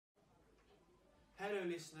Hello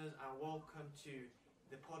listeners and welcome to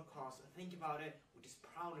the podcast Think About It, which is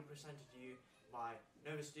proudly presented to you by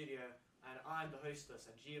Nova Studio, and I'm the hostess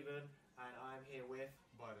Sanjeevan, and I'm here with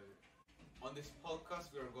Bharat. On this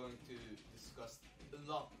podcast we are going to discuss a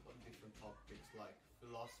lot of different topics like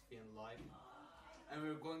philosophy and life, and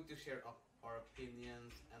we're going to share our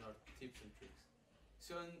opinions and our tips and tricks.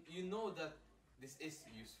 So you know that this is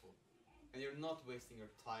useful and you're not wasting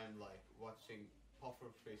your time like watching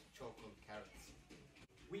pufferfish choke on carrots.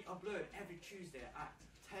 We upload every Tuesday at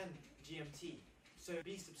 10 GMT, so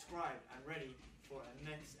be subscribed and ready for our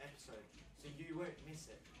next episode so you won't miss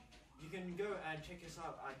it. You can go and check us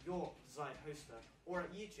out at your desired hoster or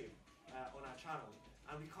at YouTube on our channel,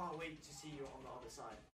 and we can't wait to see you on the other side.